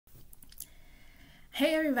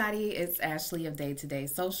Hey everybody, it's Ashley of Day to Day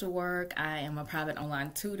Social Work. I am a private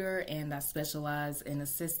online tutor and I specialize in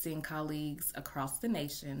assisting colleagues across the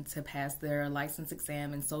nation to pass their license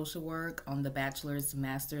exam in social work on the bachelor's,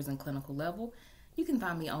 master's, and clinical level. You can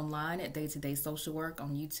find me online at Day to Day Social Work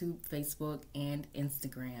on YouTube, Facebook, and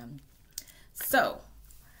Instagram. So,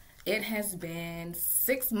 it has been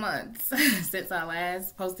 6 months since I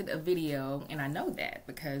last posted a video, and I know that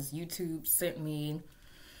because YouTube sent me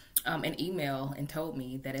an email and told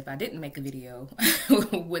me that if I didn't make a video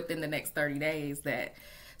within the next 30 days that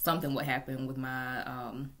something would happen with my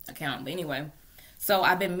account. But anyway, so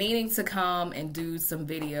I've been meaning to come and do some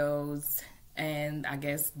videos, and I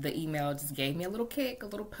guess the email just gave me a little kick, a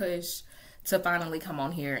little push to finally come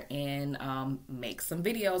on here and make some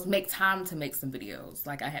videos, make time to make some videos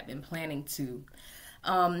like I had been planning to.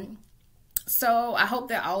 So I hope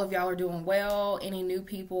that all of y'all are doing well. Any new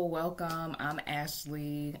people, welcome. I'm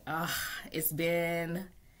Ashley. It's been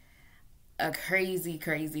a crazy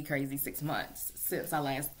 6 months since I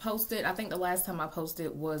last posted. I think the last time I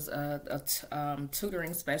posted was a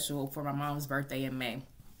tutoring special for my mom's birthday in May.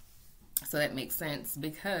 So that makes sense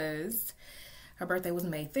because her birthday was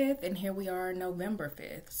May 5th and here we are November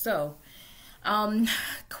 5th. So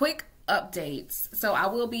quick updates. So I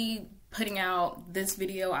will be putting out this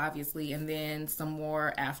video obviously and then some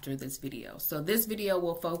more after this video. So this video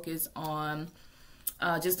will focus on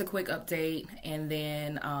just a quick update and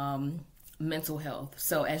then mental health.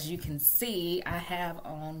 So as you can see, I have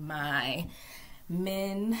on my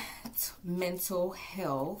mental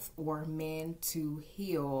health or Men to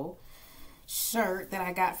Heal shirt that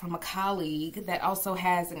I got from a colleague that also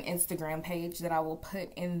has an Instagram page that I will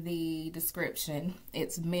put in the description.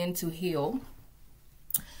 It's Men to Heal.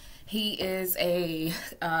 He is a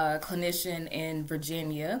clinician in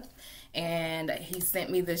Virginia, and he sent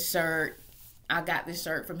me this shirt. I got this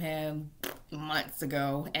shirt from him months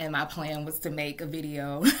ago, and my plan was to make a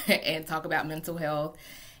video and talk about mental health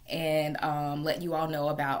and let you all know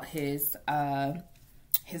about his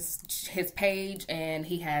page. And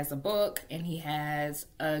he has a book, and he has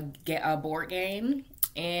a board game,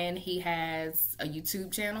 and he has a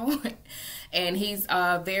YouTube channel, and he's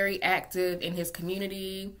very active in his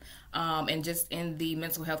community and just in the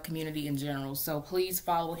mental health community in general. So please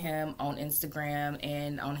follow him on Instagram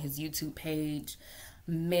and on his YouTube page,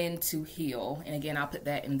 Men to Heal. And again, I'll put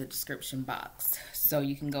that in the description box so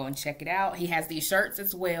you can go and check it out. He has these shirts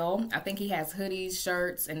as well. I think he has hoodies,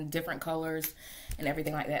 shirts, and different colors and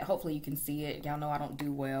everything like that. Hopefully you can see it. Y'all know I don't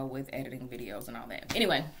do well with editing videos and all that.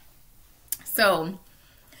 Anyway, so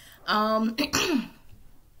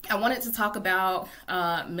I wanted to talk about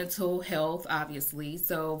mental health, obviously.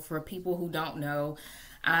 So for people who don't know,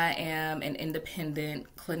 I am an independent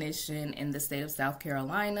clinician in the state of South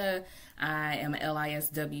Carolina. I am an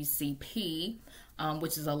LISWCP,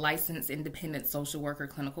 which is a licensed independent social worker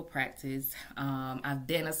clinical practice. I've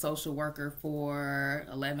been a social worker for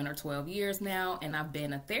 11 or 12 years now, and I've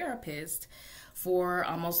been a therapist for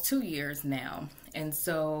almost 2 years now. And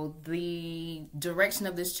so the direction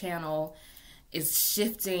of this channel is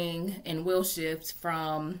shifting and will shift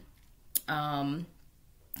from, I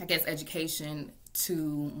guess, education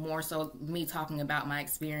to more so me talking about my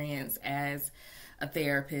experience as a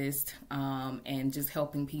therapist and just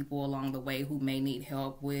helping people along the way who may need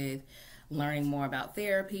help with learning more about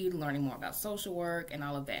therapy, learning more about social work, and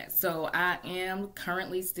all of that. So I am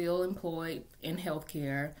currently still employed in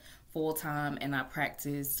healthcare full-time, and I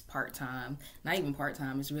practice part-time. Not even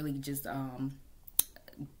part-time, it's really just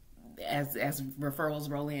as referrals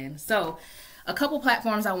roll in. So a couple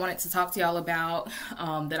platforms I wanted to talk to y'all about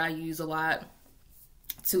that I use a lot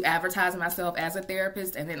to advertise myself as a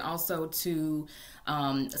therapist, and then also to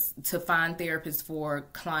find therapists for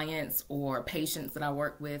clients or patients that I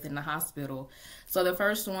work with in the hospital. So the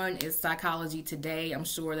first one is Psychology Today. I'm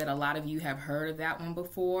sure that a lot of you have heard of that one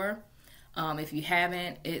before. If you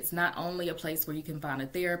haven't, it's not only a place where you can find a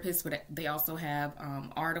therapist, but they also have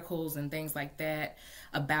articles and things like that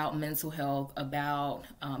about mental health, about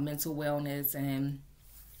mental wellness, and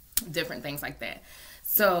different things like that.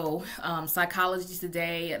 So Psychology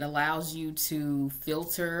Today, it allows you to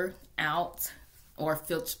filter out or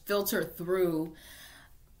filter through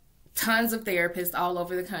tons of therapists all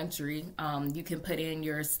over the country. You can put in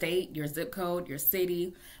your state, your zip code, your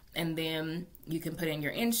city, and then you can put in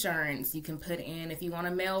your insurance. You can put in if you want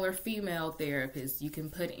a male or female therapist. You can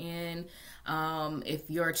put in if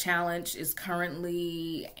your challenge is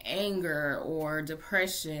currently anger or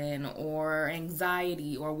depression or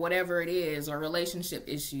anxiety or whatever it is, or relationship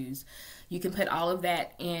issues. You can put all of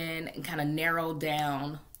that in and kind of narrow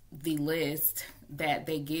down the list that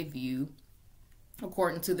they give you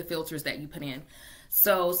according to the filters that you put in.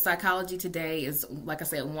 So Psychology Today is, like I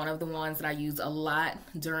said, one of the ones that I use a lot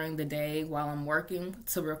during the day while I'm working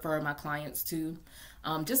to refer my clients to.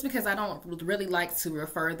 Just because I don't really like to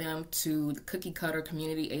refer them to cookie cutter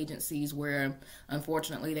community agencies where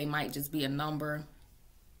unfortunately they might just be a number.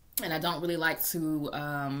 And I don't really like to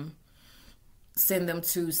send them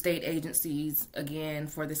to state agencies, again,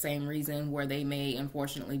 for the same reason, where they may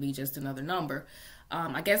unfortunately be just another number.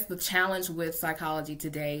 I guess the challenge with Psychology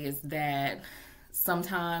Today is that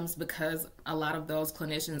sometimes, because a lot of those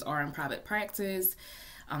clinicians are in private practice,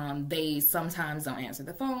 they sometimes don't answer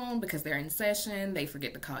the phone because they're in session. They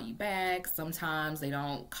forget to call you back. Sometimes they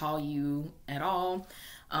don't call you at all.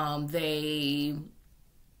 They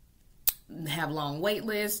have long wait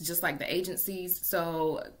lists, just like the agencies.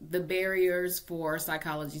 So the barriers for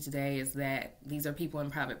Psychology Today is that these are people in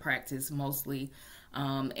private practice mostly,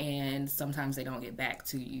 and sometimes they don't get back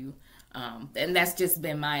to you. And that's just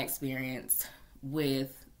been my experience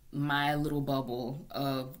with my little bubble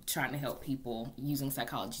of trying to help people using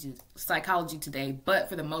Psychology Today. But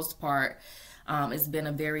for the most part, it's been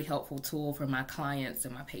a very helpful tool for my clients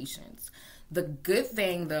and my patients. The good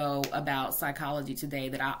thing, though, about Psychology Today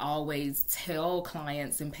that I always tell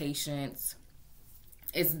clients and patients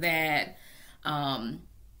is that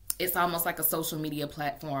it's almost like a social media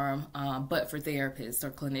platform, but for therapists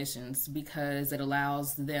or clinicians, because it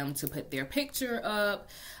allows them to put their picture up,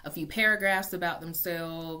 a few paragraphs about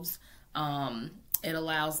themselves. It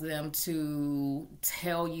allows them to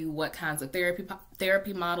tell you what kinds of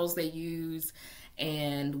therapy models they use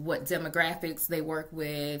and what demographics they work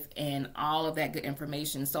with and all of that good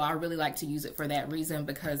information. So I really like to use it for that reason,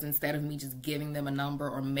 because instead of me just giving them a number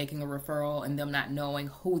or making a referral and them not knowing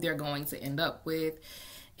who they're going to end up with,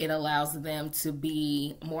 it allows them to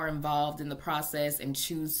be more involved in the process and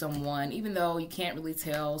choose someone, even though you can't really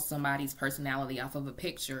tell somebody's personality off of a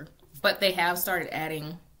picture. But they have started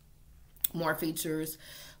adding more features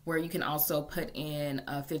where you can also put in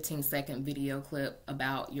a 15-second video clip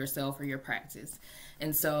about yourself or your practice.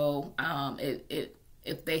 And so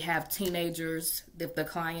if they have teenagers, if the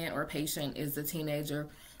client or patient is a teenager,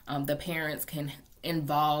 the parents can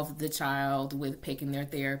involve the child with picking their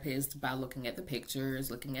therapist by looking at the pictures,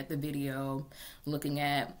 looking at the video, looking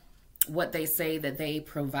at what they say that they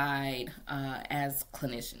provide as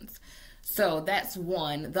clinicians. So that's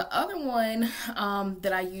one. The other one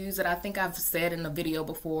that I use, that I think I've said in the video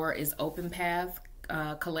before, is Open Path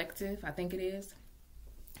Collective, I think it is.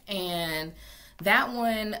 And that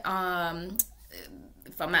one,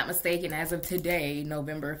 if I'm not mistaken, as of today,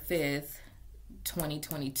 November 5th,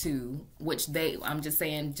 2022, which I'm just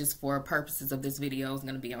saying, just for purposes of this video, is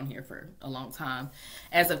going to be on here for a long time.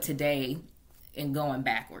 As of today, and going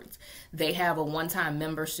backwards, they have a one-time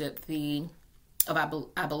membership fee of,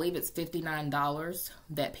 I believe it's $59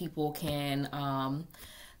 that people can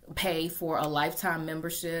pay for a lifetime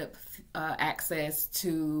membership access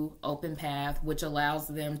to Open Path, which allows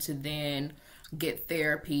them to then get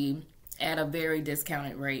therapy at a very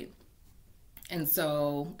discounted rate. And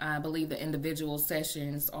so I believe the individual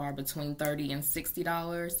sessions are between $30 and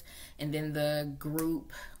 $60, and then the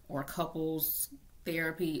group or couples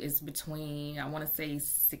therapy is between, I want to say,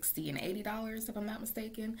 $60 and $80, if I'm not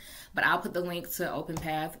mistaken. But I'll put the link to Open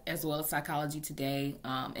Path as well as Psychology Today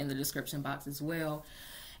in the description box as well.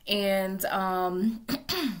 And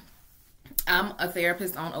I'm a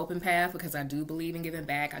therapist on Open Path because I do believe in giving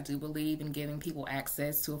back. I do believe in giving people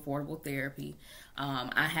access to affordable therapy.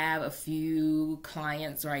 I have a few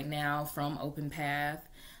clients right now from Open Path.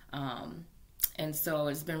 And so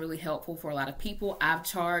it's been really helpful for a lot of people. I've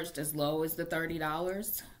charged as low as the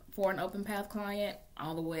 $30 for an Open Path client,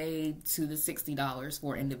 all the way to the $60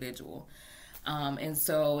 for individual. And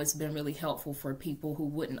so it's been really helpful for people who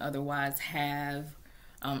wouldn't otherwise have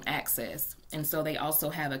access. And so they also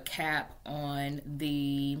have a cap on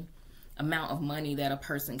the amount of money that a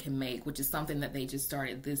person can make, which is something that they just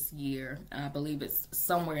started this year. I believe it's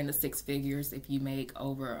somewhere in the six figures. If you make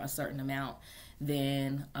over a certain amount,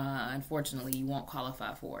 then unfortunately you won't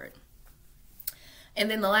qualify for it.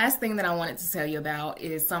 And then the last thing that I wanted to tell you about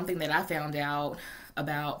is something that I found out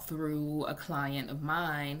about through a client of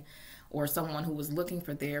mine, or someone who was looking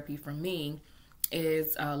for therapy from me,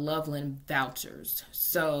 is Loveland Vouchers.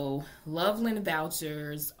 So Loveland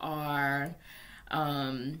Vouchers are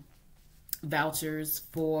vouchers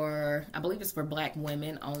for, I believe it's for Black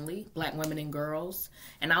women only, Black women and girls.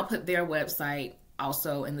 And I'll put their website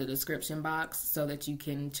also in the description box so that you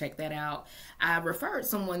can check that out. I referred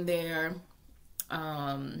someone there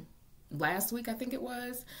last week, I think it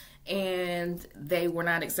was, and they were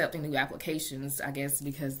not accepting new applications, I guess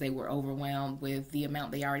because they were overwhelmed with the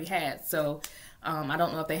amount they already had. So I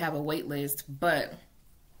don't know if they have a wait list, but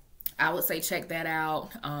I would say check that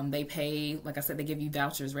out. They pay, like I said, they give you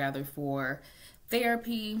vouchers rather for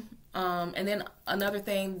therapy. And then another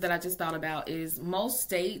thing that I just thought about is most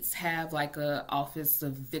states have like a Office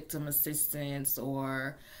of Victim Assistance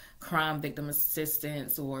or Crime Victim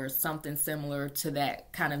Assistance or something similar to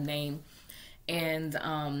that kind of name.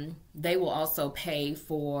 And they will also pay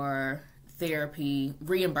for therapy,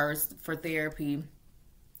 reimburse for therapy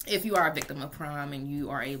if you are a victim of crime and you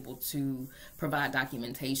are able to provide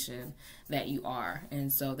documentation that you are.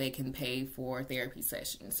 And so they can pay for therapy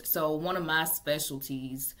sessions. So one of my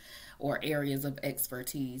specialties or areas of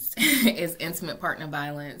expertise is intimate partner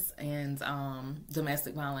violence and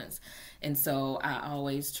domestic violence. And so I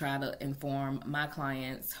always try to inform my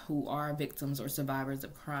clients who are victims or survivors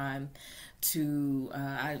of crime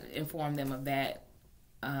I inform them of that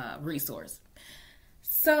resource.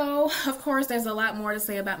 So, of course, there's a lot more to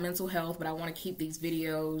say about mental health, but I want to keep these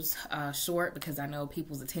videos short because I know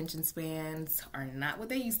people's attention spans are not what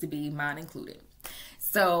they used to be, mine included.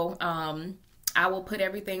 So, I will put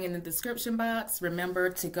everything in the description box. Remember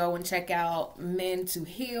to go and check out Men to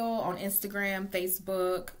Heal on Instagram,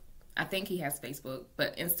 Facebook. I think he has Facebook,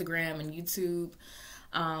 but Instagram and YouTube.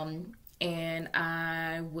 And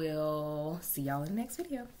I will see y'all in the next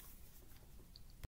video.